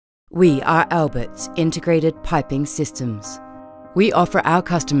We are Albert's Integrated Piping Systems. We offer our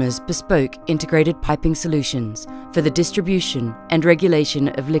customers bespoke integrated piping solutions for the distribution and regulation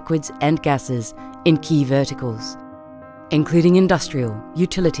of liquids and gases in key verticals, including industrial,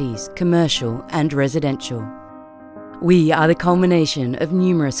 utilities, commercial and residential. We are the culmination of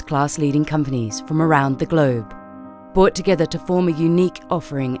numerous class-leading companies from around the globe, brought together to form a unique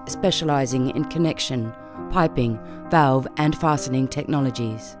offering specializing in connection, piping, valve and fastening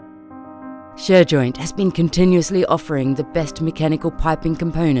technologies. Shurjoint has been continuously offering the best mechanical piping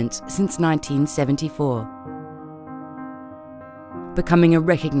components since 1974, becoming a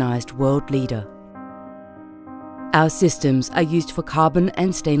recognized world leader. Our systems are used for carbon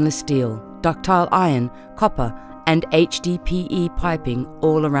and stainless steel, ductile iron, copper and HDPE piping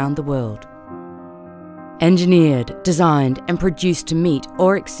all around the world. Engineered, designed and produced to meet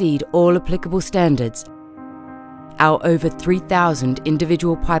or exceed all applicable standards, our over 3,000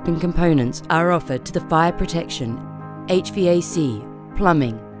 individual piping components are offered to the fire protection, HVAC,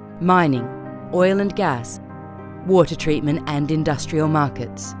 plumbing, mining, oil and gas, water treatment and industrial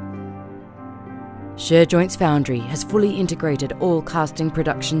markets. Shurjoint's foundry has fully integrated all casting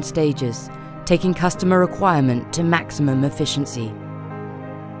production stages, taking customer requirement to maximum efficiency.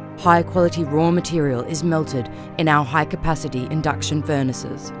 High-quality raw material is melted in our high-capacity induction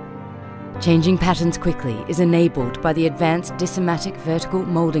furnaces. Changing patterns quickly is enabled by the advanced Dysomatic vertical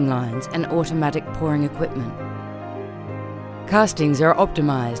moulding lines and automatic pouring equipment. Castings are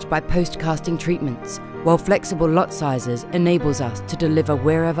optimized by post-casting treatments, while flexible lot sizes enables us to deliver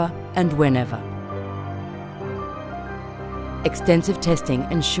wherever and whenever. Extensive testing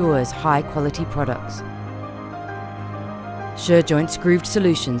ensures high-quality products. Shurjoint's grooved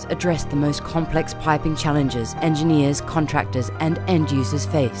solutions address the most complex piping challenges engineers, contractors and end users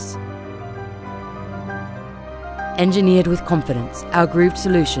face. Engineered with confidence, our grooved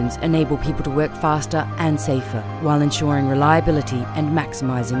solutions enable people to work faster and safer while ensuring reliability and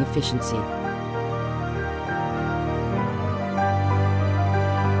maximizing efficiency.